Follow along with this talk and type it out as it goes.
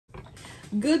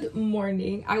Good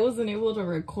morning. I wasn't able to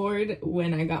record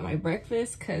when I got my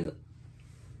breakfast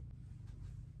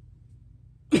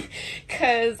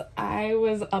because I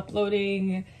was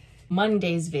uploading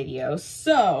Monday's video.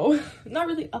 So not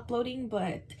really uploading,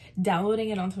 but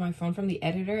downloading it onto my phone from the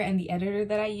editor, and the editor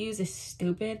that I use is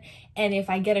stupid. And if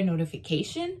I get a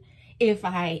notification, if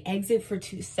I exit for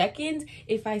 2 seconds,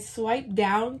 if I swipe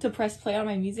down to press play on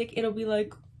my music, it'll be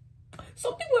like,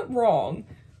 something went wrong.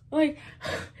 Like,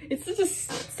 it's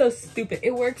just so stupid.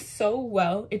 It works so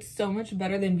well. It's so much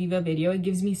better than Viva Video. It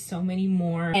gives me so many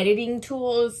more editing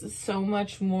tools, so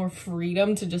much more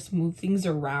freedom to just move things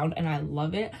around, and I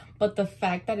love it. But the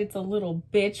fact that it's a little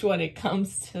bitch when it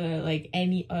comes to like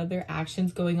any other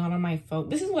actions going on my phone,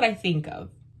 this is what I think of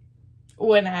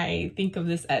when I think of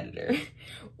this editor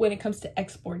when it comes to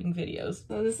exporting videos.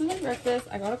 So this is my breakfast.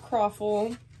 I got a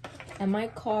croffle and my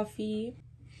coffee.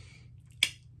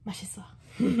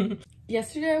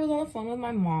 Yesterday I was on the phone with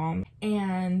my mom,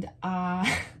 and I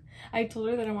told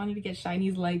her that I wanted to get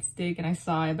Shiny's light stick, and I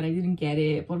saw it but I didn't get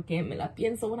it porque me la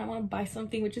pienso when I want to buy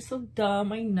something, which is so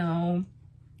dumb, I know.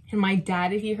 And my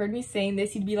dad, if he heard me saying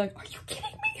this, he'd be like, are you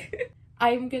kidding me?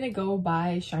 I'm gonna go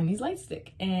buy Shiny's light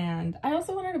stick, and I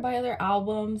also wanted to buy other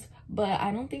albums, but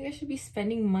I don't think I should be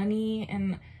spending money.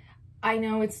 And I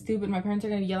know it's stupid, my parents are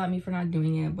gonna yell at me for not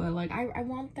doing it, but like I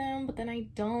want them, but then I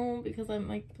don't, because I'm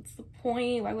like, what's the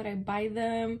point? Why would I buy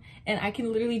them? And I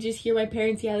can literally just hear my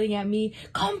parents yelling at me,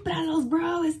 "Cómpralos,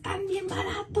 bro, están bien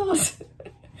baratos."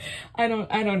 I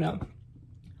don't know.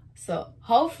 So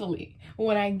hopefully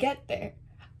when I get there,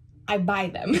 I buy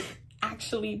them.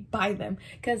 Actually buy them,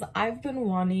 because I've been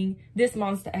wanting this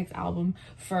Monsta X album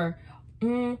for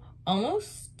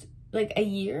almost like a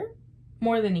year.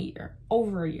 More than a year,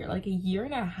 over a year, like a year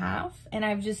and a half, and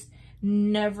I've just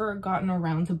never gotten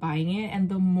around to buying it. And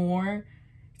the more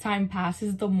time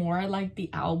passes, the more I like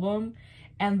the album,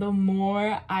 and the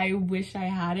more I wish I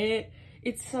had it.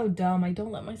 It's so dumb. I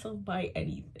don't let myself buy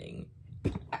anything.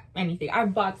 I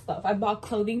bought stuff. I bought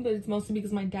clothing, but it's mostly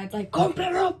because my dad's like, compra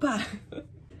ropa.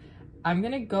 I'm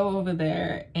gonna go over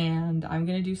there and I'm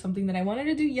gonna do something that I wanted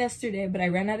to do yesterday, but I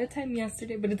ran out of time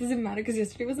yesterday. But it doesn't matter because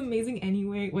yesterday was amazing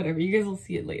anyway. Whatever, you guys will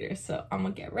see it later. So I'm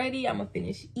gonna get ready. I'm gonna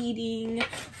finish eating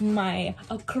my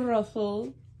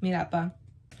croffle. Mira pa,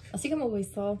 así como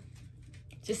hueso.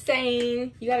 Just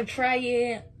saying, you gotta try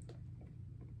it.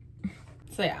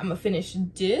 So yeah, I'm gonna finish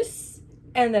this,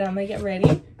 and then I'm gonna get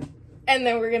ready, and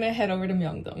then we're gonna head over to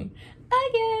Myeongdong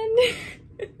again.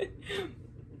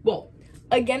 Well,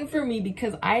 again for me,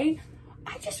 because I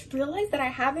just realized that I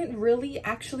haven't really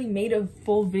actually made a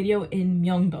full video in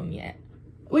Myeongdong yet,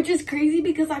 which is crazy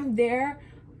because I'm there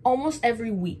almost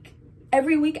every week.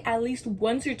 Every week, at least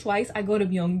once or twice, I go to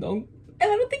Myeongdong,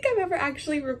 and I don't think I've ever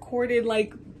actually recorded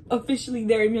like officially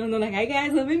there in Myeongdong, like, hi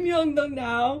guys, I'm in Myeongdong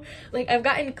now. Like, I've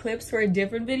gotten clips for a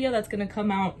different video that's gonna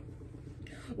come out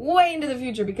way into the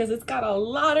future because it's got a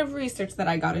lot of research that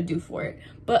I gotta do for it.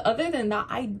 But other than that,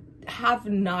 I have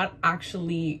not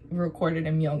actually recorded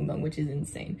in Myeongdong, which is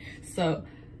insane. So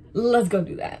let's go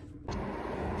do that.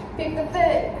 Pick the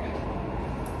fit.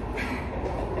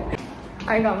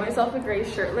 I got myself a gray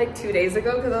shirt like 2 days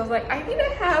ago because I was like, I need to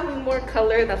have more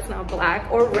color that's not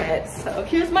black or red. So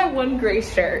here's my one gray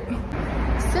shirt.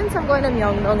 Since I'm going to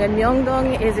Myeongdong, and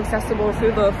Myeongdong is accessible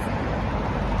through the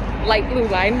light blue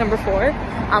line, number 4,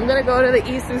 I'm gonna go to the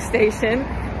Isu station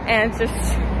and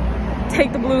just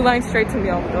take the blue line straight to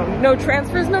Myeongdong. No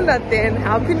transfers, no nothing.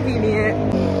 How convenient.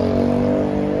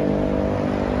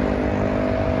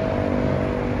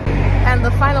 And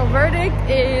the final verdict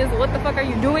is, what the fuck are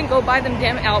you doing? Go buy them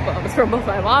damn albums from both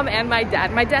my mom and my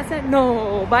dad. My dad said,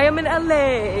 no, buy them in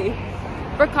LA.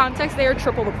 For context, they are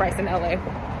triple the price in LA.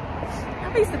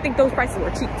 I used to think those prices were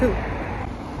cheap too.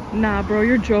 Nah, bro,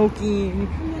 you're joking.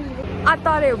 I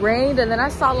thought it rained, and then I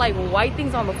saw like white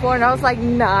things on the floor, and I was like,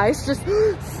 nah, it's just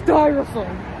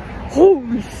styrofoam.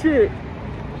 Holy shit.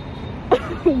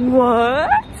 What?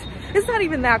 It's not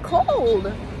even that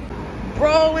cold.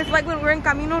 Bro, it's like when we're in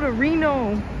Camino to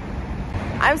Reno.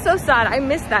 I'm so sad. I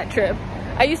missed that trip.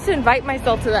 I used to invite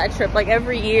myself to that trip like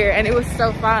every year, and it was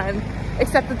so fun.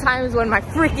 Except the times when my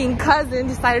freaking cousin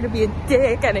decided to be a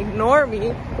dick and ignore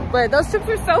me. But those trips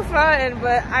were so fun,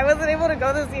 but I wasn't able to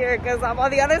go this year because I'm on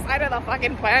the other side of the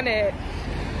fucking planet.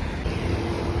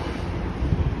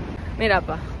 Mira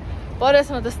pa, por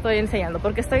eso no te estoy enseñando,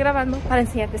 porque estoy grabando para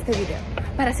enseñarte este video,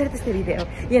 para hacerte este video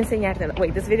y enseñártelo.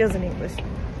 Wait, this video's in English.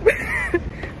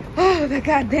 Oh, the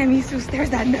goddamn Isu stairs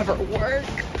that never work.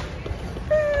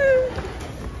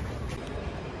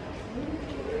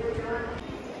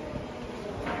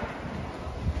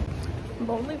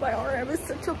 Lonely by RM is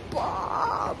such a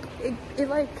bop. It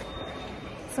like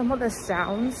Some of the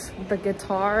sounds, the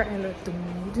guitar and the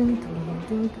dun, dun, dun,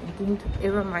 dun, dun, dun, it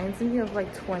reminds me of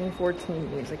like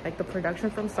 2014 music, like the production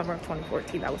from summer of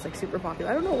 2014 that was like super popular.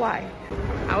 I don't know why.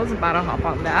 I was about to hop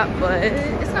on that, but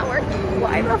it's not working.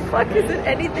 Why the fuck isn't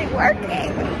anything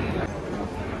working?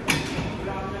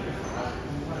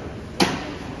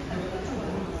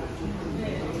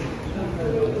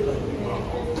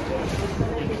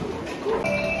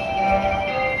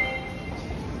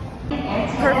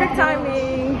 Perfect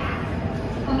timing.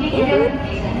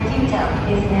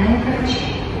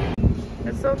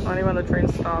 It's so funny when the train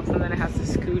stops and then it has to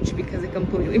scooch because it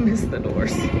completely missed the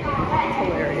doors. It's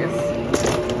hilarious.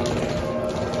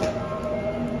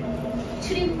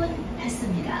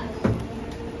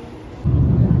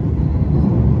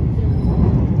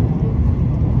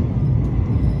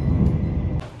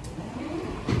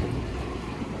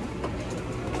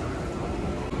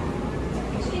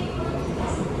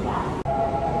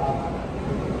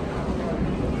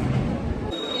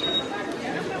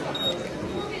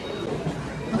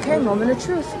 Okay, moment of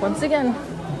truth once again.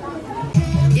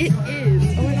 It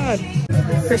is, oh my god,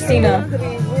 Christina.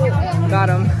 Got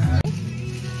him.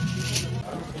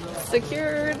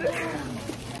 Secured.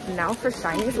 Now for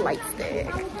Shiny's light stick.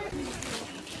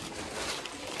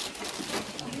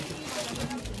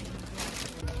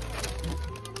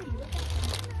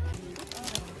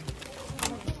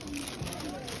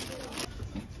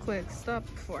 Quick stop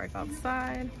before I go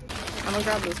outside. I'm gonna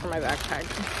grab this for my backpack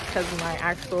because my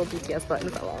actual BTS button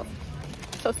fell off.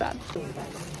 So sad.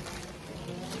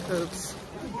 Oops.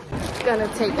 Gonna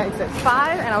take exit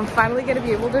 5 and I'm finally gonna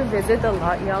be able to visit the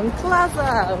Myeongdong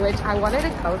Plaza, which I wanted to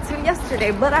go to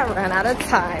yesterday, but I ran out of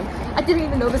time. I didn't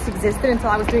even know this existed until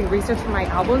I was doing research for my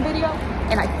album video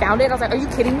and I found it. I was like, are you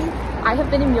kidding me? I have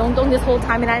been in Myeongdong this whole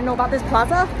time and I didn't know about this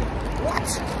plaza?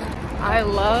 What? I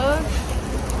love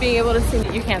being able to see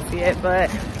it. You can't see it,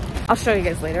 but I'll show you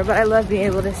guys later, but I love being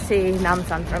able to see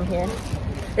Namsan from here.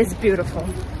 It's beautiful.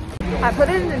 I put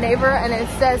it in the neighbor and it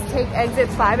says take exit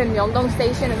 5 in Myeongdong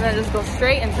station and then just go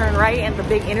straight and turn right in the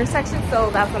big intersection, so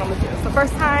that's what I'm gonna do. It's the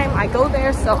first time I go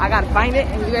there, so I gotta find it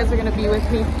and you guys are gonna be with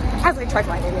me as I try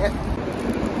finding it.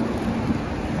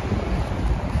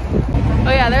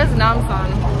 Oh yeah, there's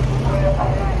Namsan.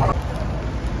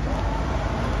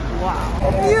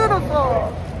 Wow,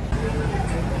 beautiful.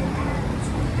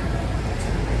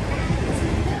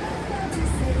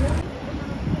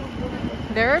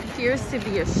 There appears to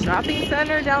be a shopping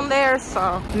center down there,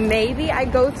 so maybe I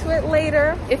go to it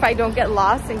later if I don't get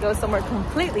lost and go somewhere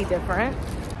completely different.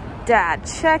 Dad,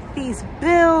 check these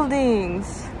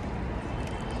buildings.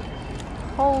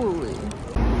 Holy.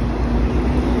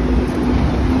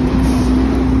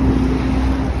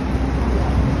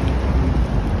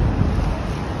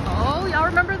 Oh, y'all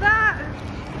remember that?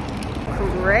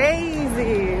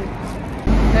 Crazy.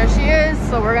 There she is,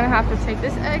 so we're gonna have to take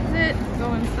this exit,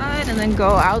 go inside, and then go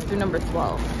out through number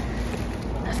 12.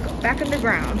 Let's go back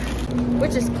underground,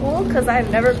 which is cool because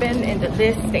I've never been into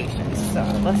this station, so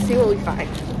let's see what we find.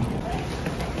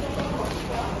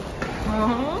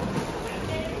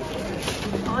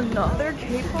 Another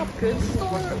K-pop goods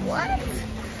store? What?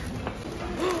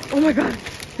 Oh my god,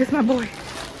 it's my boy.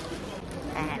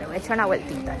 Anyway, turn out with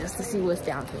Tita just to see what's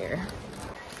down here.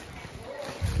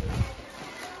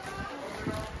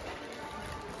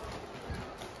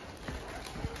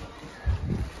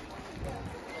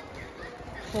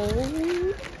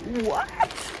 Holy, what?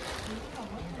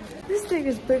 This thing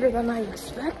is bigger than I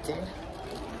expected.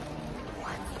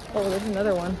 What? Oh, there's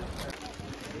another one.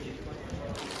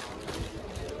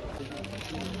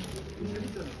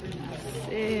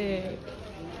 Sick.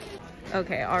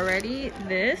 Okay, already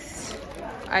this,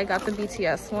 I got the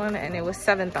BTS one and it was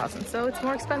 7,000, so it's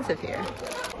more expensive here.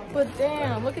 But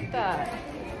damn, look at that.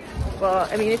 Well,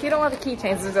 I mean, if you don't want the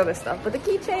keychains, there's other stuff. But the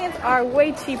keychains are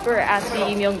way cheaper at the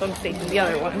Myeongdong station, the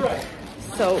other one.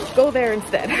 So go there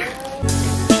instead.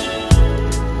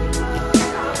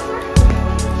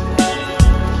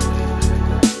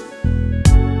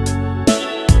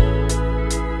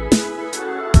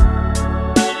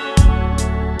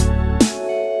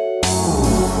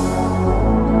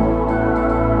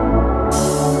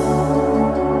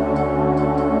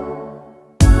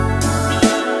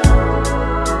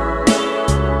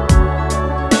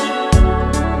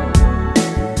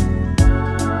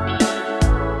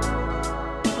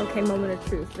 Moment of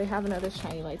truth. They have another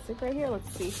shiny light stick right here. Let's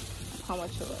see how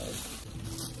much it was.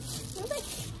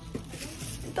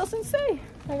 It doesn't say.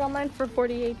 I got mine for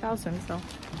 48,000, so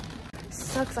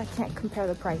sucks I can't compare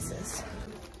the prices.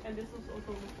 And this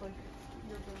also looks like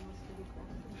your brand was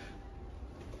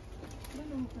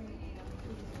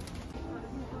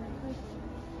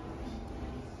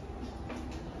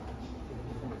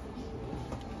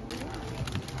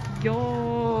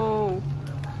Yo!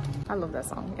 I love that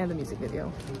song and the music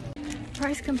video.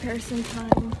 Price comparison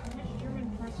time.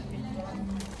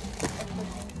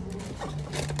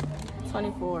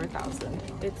 24,000.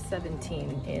 It's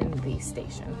 17 in the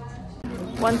station.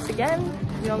 Once again,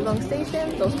 Myeongdong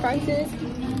station, those prices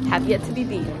have yet to be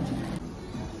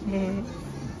beaten.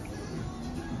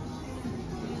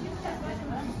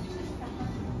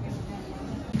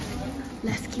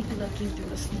 Let's keep looking through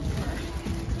the store.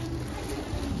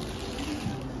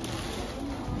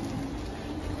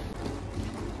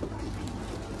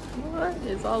 What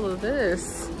is all of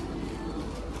this?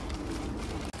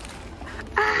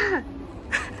 Ah!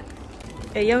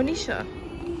 Hey, yo, Nisha.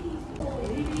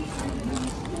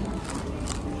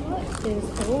 What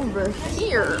is over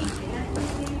here?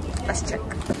 Let's check.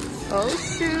 Oh,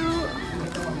 shoot.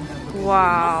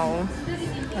 Wow.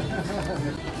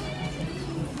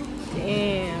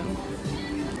 Damn.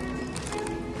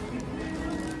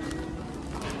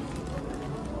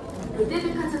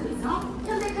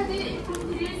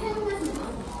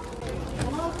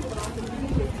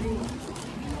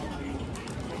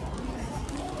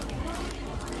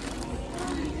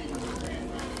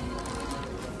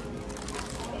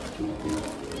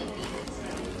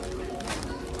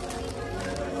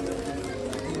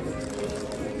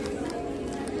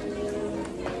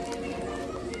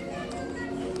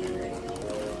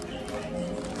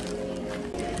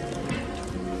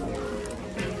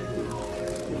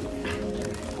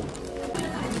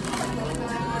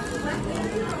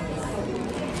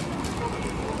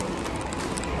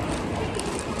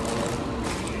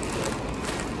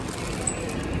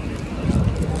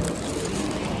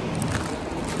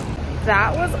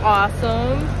 That was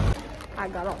awesome. I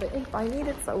got all the info I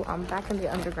needed, so I'm back in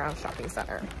the underground shopping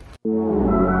center.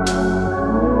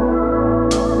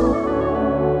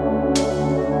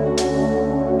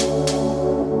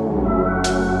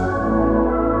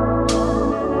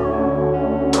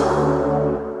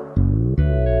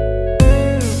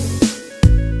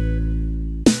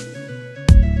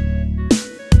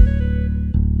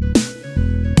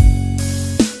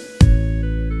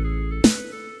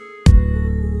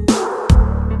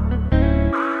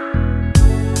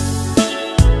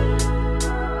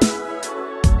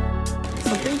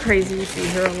 Crazy you see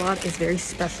here a lot is very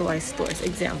specialized stores.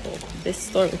 Example, this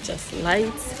store with just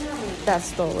lights, that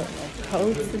store with like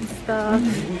coats and stuff,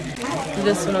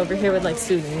 this one over here with like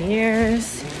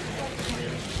souvenirs,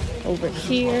 over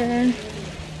here.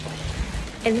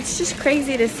 And it's just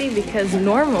crazy to see because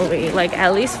normally, like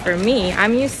at least for me,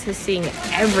 I'm used to seeing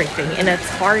everything in a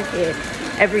Target,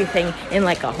 everything in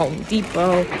like a Home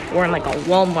Depot or in like a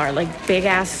Walmart, like big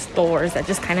ass stores that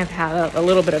just kind of have a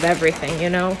little bit of everything, you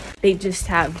know? They just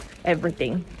have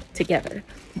everything together.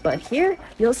 But here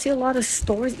you'll see a lot of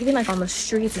stores, even like on the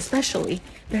streets, especially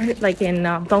there, like in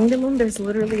Dongdaemun, there's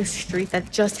literally a street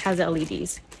that just has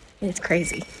LEDs, and it's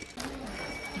crazy.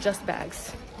 Just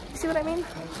bags. See what I mean?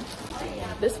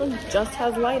 This one just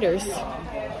has lighters.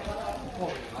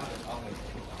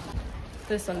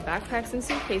 This one, backpacks and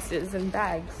suitcases and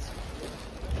bags.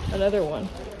 Another one,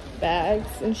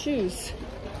 bags and shoes.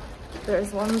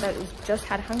 There's one that just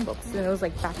had hanboks, and it was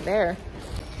like back there.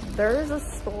 There's a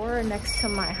store next to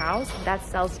my house that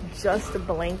sells just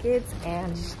blankets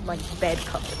and like bed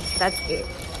covers. That's it.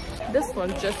 This one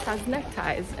just has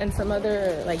neckties and some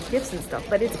other like gifts and stuff,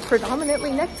 but it's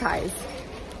predominantly neckties.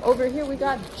 Over here we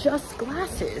got just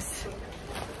glasses.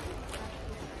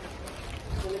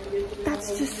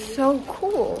 That's just so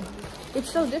cool.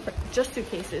 It's so different. Just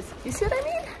suitcases. You see what I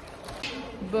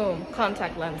mean? Boom.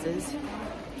 Contact lenses.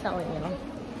 Telling you.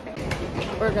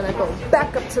 We're gonna go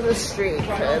back up to the street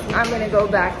because I'm gonna go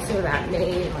back to that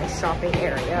main like shopping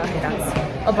area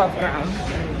that's above ground.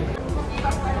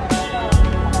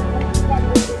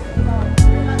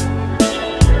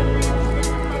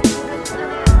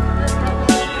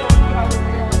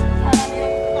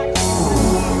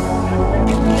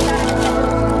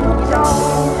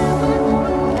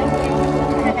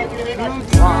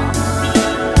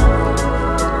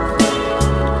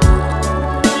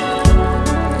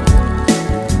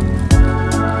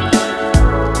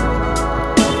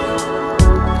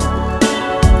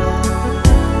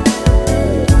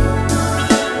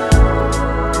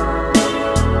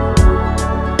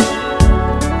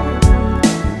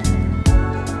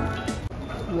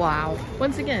 Wow.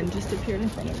 Once again, just appeared in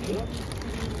front of me.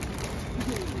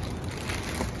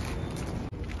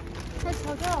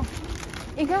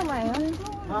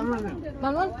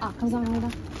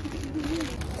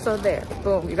 So there,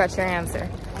 boom, you got your answer.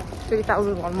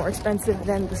 3,000 won more expensive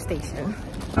than the station.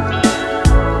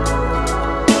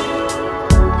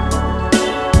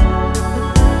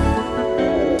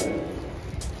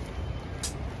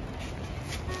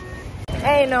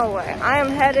 know what? I am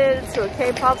headed to a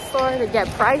K-pop store to get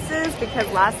prices because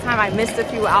last time I missed a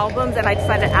few albums and I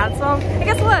decided to add some. And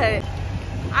guess what?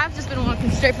 I've just been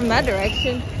walking straight from that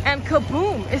direction and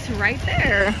kaboom, it's right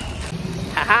there.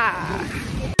 Haha.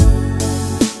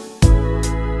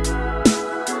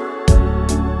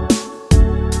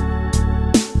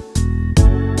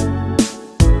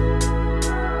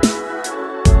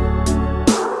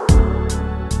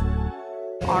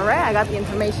 Alright, I got the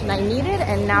information I needed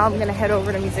and now I'm gonna head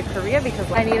over to Music Korea because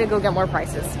I need to go get more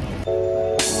prices.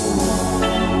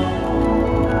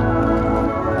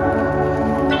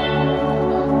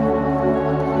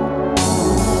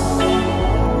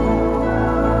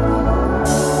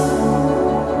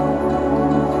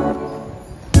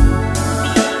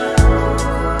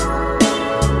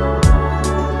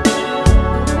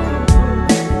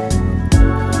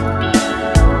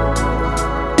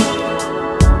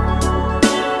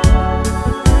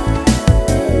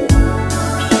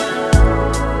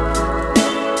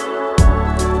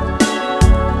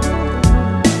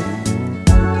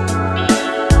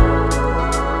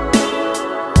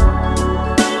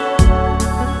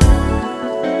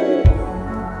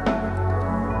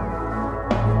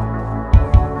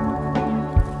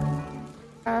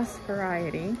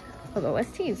 Variety of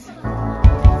OSTs.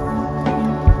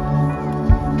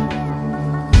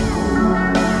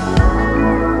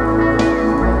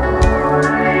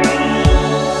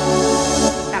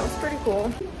 That was pretty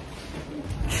cool.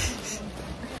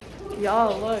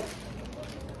 Y'all, look.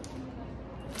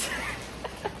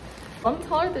 I'm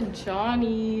taller than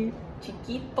Johnny.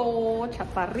 Chiquito,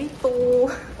 chaparrito.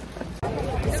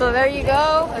 So there you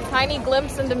go, a tiny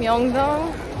glimpse into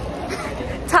Myeongdong.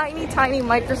 Tiny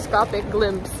microscopic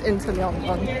glimpse into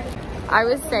Myeongdong. I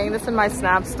was saying this in my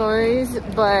Snap stories,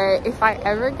 but if I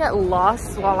ever get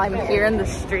lost while I'm here in the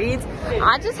streets,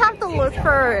 I just have to look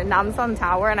for Namsan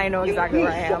Tower and I know exactly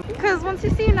where I am. Because once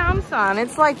you see Namsan,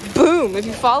 it's like boom, if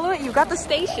you follow it, you got the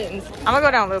stations. I'm gonna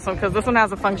go down this one because this one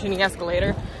has a functioning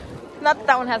escalator. Not that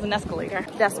that one has an escalator.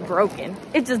 That's broken.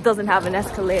 It just doesn't have an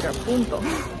escalator, punto.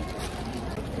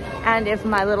 And if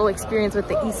my little experience with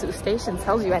the Isu station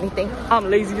tells you anything,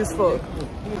 I'm lazy as fuck.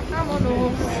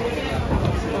 Vámonos.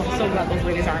 Oh, so glad those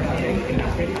ladies aren't moving.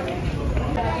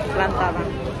 Plantada.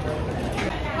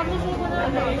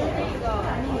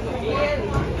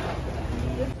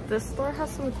 This store has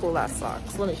some cool ass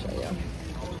socks. Let me show you.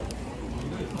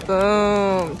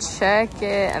 Boom. Check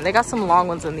it. And they got some long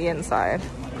ones on the inside.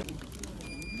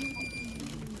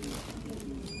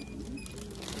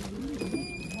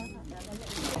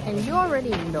 And you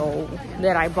already know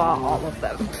that I bought all of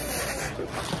them.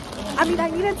 I mean, I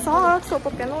needed socks, so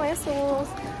 ¿por qué no esos?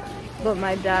 But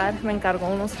my dad me encargó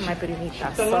unos for my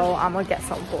primita, so I'm gonna get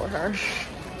some for her.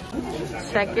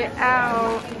 Check it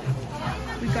out.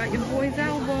 We got your boy's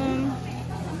album.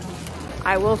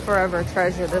 I will forever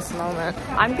treasure this moment.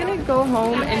 I'm gonna go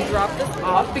home and drop this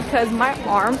off because my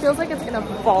arm feels like it's gonna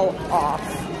fall off.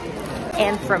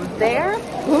 And from there,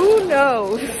 who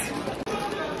knows?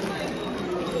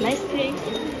 Nice pick.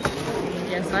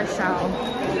 Yes, I shall.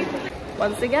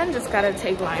 Once again, just gotta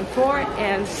take line 4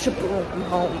 and shaboom, I'm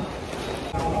home.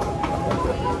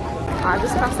 I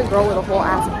just passed a girl with a whole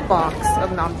ass box of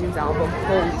Namjoon's album.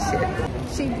 Holy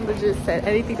shit. She legit said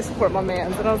anything to support my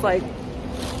mans, and I was like,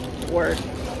 word.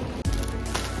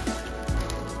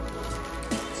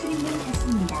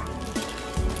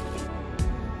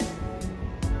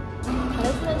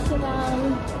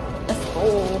 Let's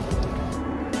go.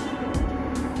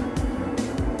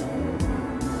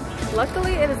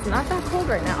 Luckily, it is not that cold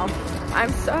right now.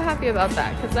 I'm so happy about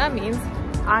that because that means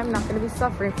I'm not going to be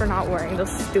suffering for not wearing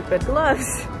those stupid gloves.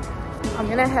 I'm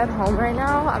going to head home right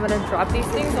now. I'm going to drop these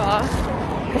things off.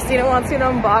 Christina wants me to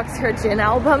unbox her Jin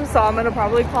album, so I'm going to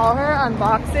probably call her,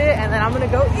 unbox it, and then I'm going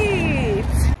to go eat.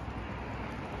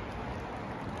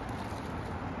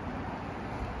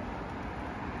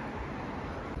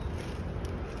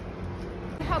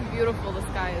 How beautiful the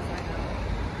sky is right now.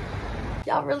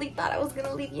 Y'all really thought I was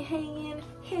gonna leave you hanging?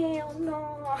 Hell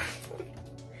no.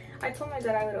 I told my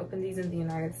dad I would open these in the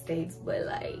United States, but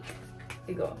like,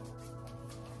 we go.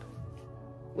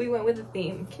 We went with the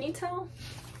theme. Can you tell?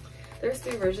 There's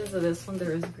 3 versions of this one.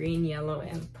 There is green, yellow,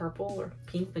 and purple, or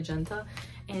pink, magenta.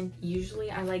 And usually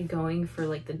I like going for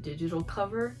like the digital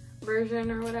cover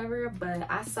version or whatever, but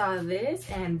I saw this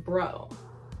and bro,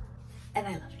 and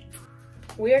I love it.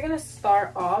 We are gonna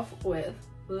start off with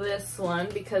this one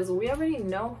because we already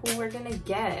know who we're gonna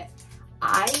get.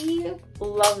 I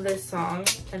love this song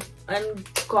an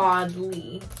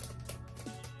ungodly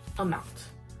amount.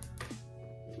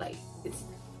 Like, it's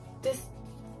this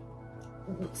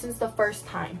since the first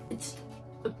time. It's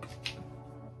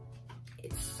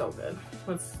so good.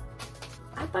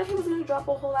 I thought he was gonna drop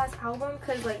a whole ass album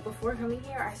because like before coming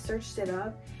here I searched it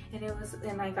up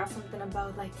and I got something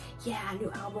about like, yeah,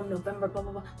 new album November, blah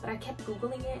blah blah, but I kept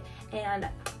googling it and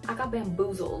I got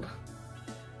bamboozled.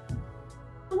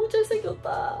 Mucho se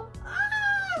gusta.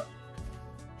 Ah!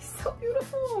 So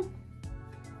beautiful.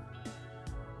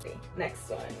 Okay, next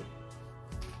one.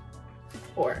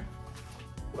 4.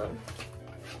 One.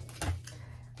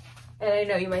 And I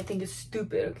know you might think it's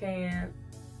stupid, okay?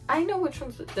 I know which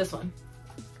one's this one.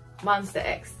 Monster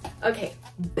X. Okay,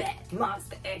 bet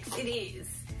Monster X it is.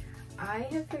 I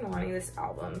have been wanting this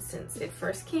album since it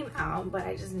first came out, but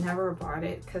I just never bought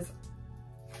it because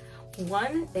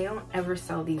one, they don't ever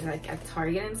sell these like at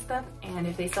Target and stuff, and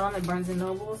if they sell them at Barnes and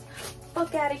Nobles,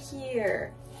 fuck out of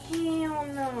here. Hell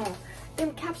no.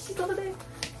 Them captions over there.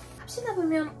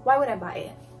 Why would I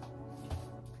buy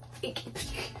it?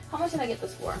 How much did I get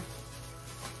this for?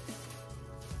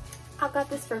 I got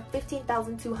this for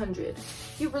 $15,200.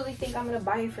 You really think I'm gonna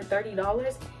buy it for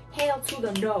 $30? Hell to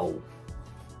the no.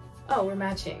 Oh, we're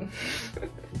matching.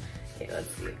 Okay, let's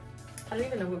see. I don't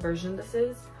even know what version this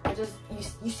is.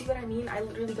 You see what I mean? I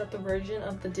literally got the version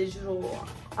of the digital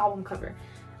album cover.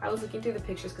 I was looking through the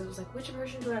pictures because I was like, which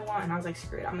version do I want? And I was like,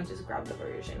 screw it, I'm gonna just grab the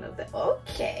version of the,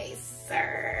 okay,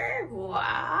 sir.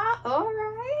 Wow, all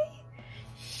right.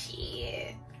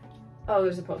 Shit. Oh,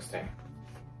 there's a poster.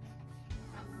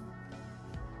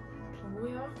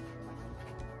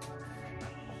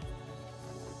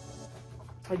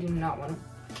 I do not want to.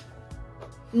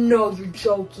 No, you're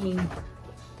joking.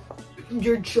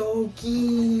 You're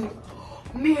joking.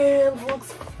 Man,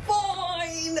 looks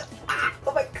fine. Ah,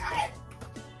 oh my god.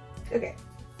 Okay.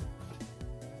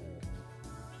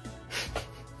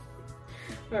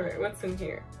 All right, what's in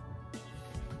here?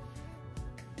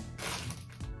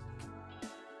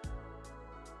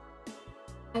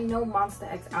 I know Monster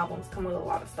X albums come with a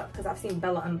lot of stuff because I've seen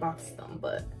Bella unbox them,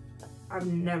 but I've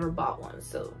never bought one,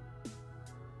 so.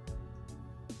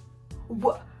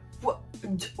 What?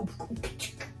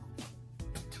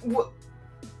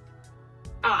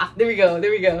 Ah, there we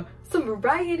go. Some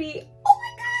variety. Oh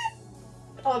my god.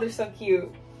 Oh, they're so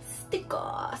cute.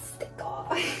 Sticker.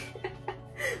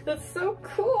 That's so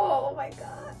cool. Oh my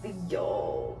god.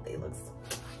 Yo, they look so...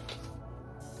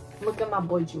 Look at my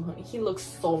boy Ju, honey. He looks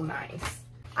so nice.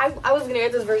 I was gonna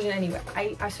get this version anyway.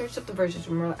 I searched up the versions.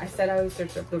 Remember, I said I would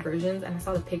search up the versions and I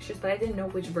saw the pictures, but I didn't know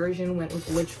which version went with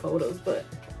which photos, but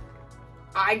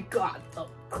I got the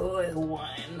good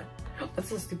one. That's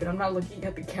so stupid. I'm not looking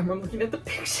at the camera, I'm looking at the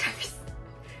pictures.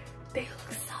 They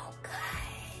look so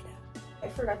good. I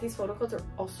forgot these photo cards are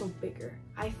also bigger.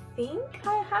 I think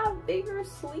I have bigger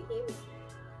sleeves.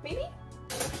 Maybe?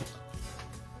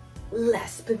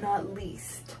 Last but not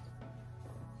least.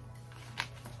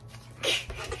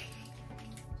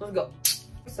 Let's go.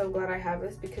 I'm so glad I have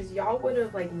this because y'all would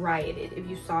have like rioted if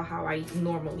you saw how I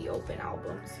normally open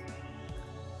albums.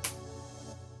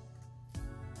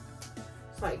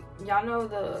 Like, y'all know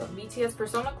the BTS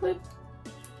Persona clip?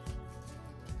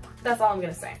 That's all I'm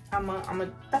gonna say.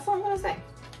 That's all I'm gonna say.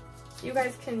 You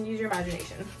guys can use your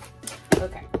imagination.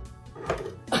 Okay.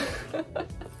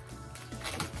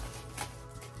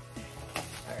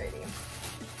 Alrighty.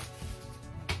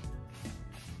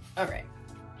 Alright.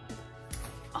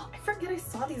 Oh, I forget I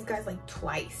saw these guys like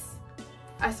twice.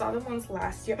 I saw them once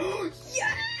last year.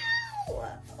 Yeah!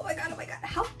 Oh my god,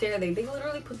 how dare they? They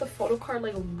literally put the photo card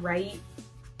like right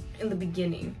in the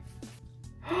beginning.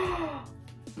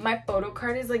 My photo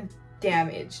card is like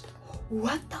damaged.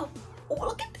 What the? Oh,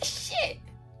 look at this shit.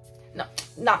 No,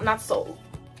 not sold.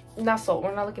 Not sold.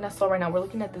 We're not looking at sold right now. We're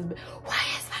looking at this. Why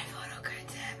is my photo card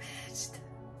damaged?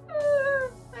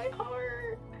 My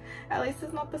heart. At least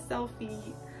it's not the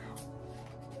selfie.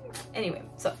 Anyway,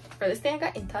 so for this thing I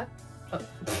got Inta. Oh,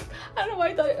 I don't know why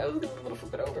I thought I was gonna be able to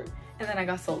flip it over. And then I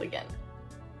got sold again.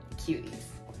 Cuties.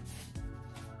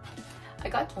 I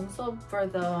got Tonso for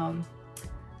the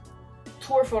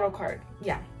tour photo card.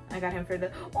 Yeah, I got him for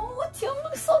the... Oh, Tian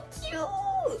looks so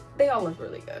cute! They all look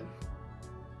really good.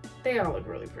 They all look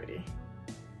really pretty.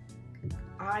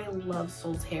 I love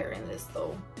Soul's hair in this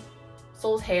though.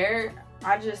 Soul's hair,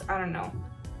 I don't know.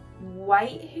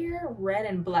 White hair, red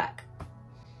and black.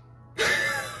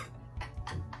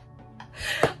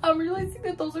 I'm realizing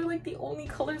that those are like the only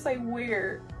colors I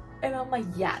wear. And I'm like,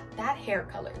 yeah, that hair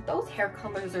color. Those hair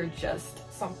colors are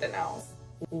just something else.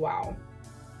 Wow.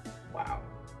 Wow.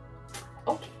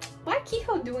 Okay. Why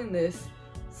𝐇𝐨𝐥𝐚 doing this?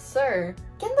 Sir.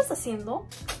 ¿Qué andas haciendo?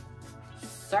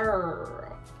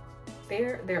 Sir.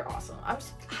 They're awesome. I've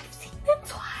seen them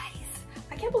twice.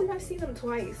 I can't believe I've seen them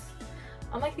twice.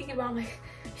 I'm like thinking about, I'm like,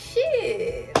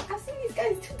 shit. I've seen these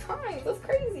guys 2 times. That's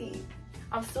crazy.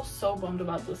 I'm still so bummed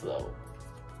about this though.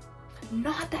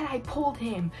 Not that I pulled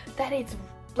him, that it's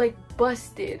like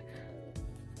busted.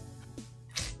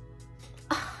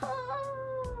 I'm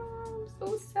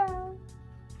so sad.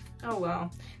 Oh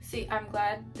well. See, I'm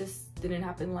glad this didn't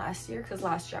happen last year, because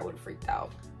last year I would have freaked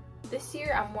out. This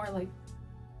year I'm more like,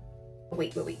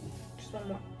 wait. Just one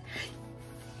more.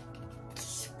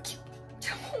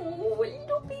 Oh,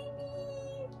 little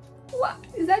baby. What?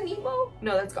 Is that Nemo?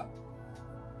 No, that's go.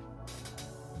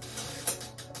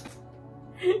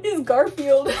 It's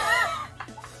Garfield.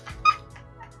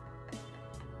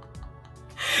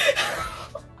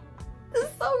 This is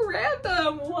so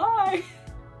random. Why?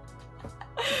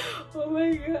 Oh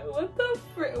my god, what the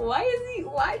frick? Why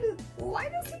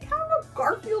does he have a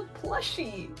Garfield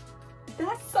plushie?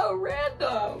 That's so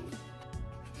random.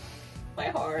 My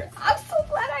heart. I'm so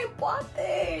glad I bought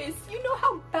this. You know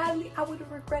how badly I would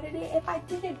have regretted it if I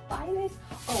didn't buy this.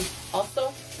 Oh,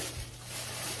 also,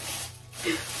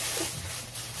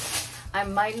 I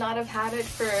might not have had it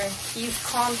for his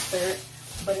concert,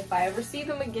 but if I ever see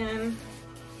them again,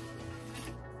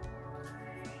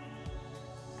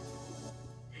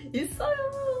 you saw.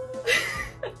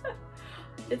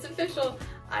 It's official.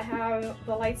 I have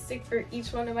the light stick for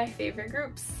each one of my favorite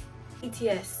groups.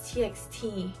 BTS,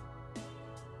 TXT,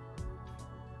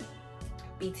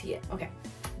 BTS. Okay,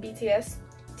 BTS,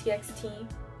 TXT,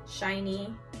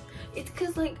 SHINee. It's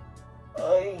cause like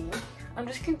I'm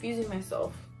just confusing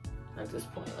myself at this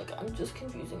point. Like I'm just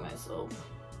confusing myself.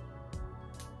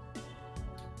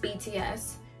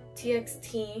 BTS,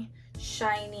 TXT,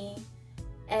 SHINee,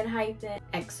 Enhypen,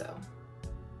 EXO.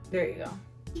 There you go.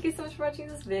 Thank you so much for watching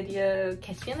this video.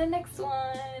 Catch you in the next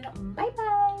one. Bye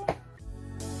bye.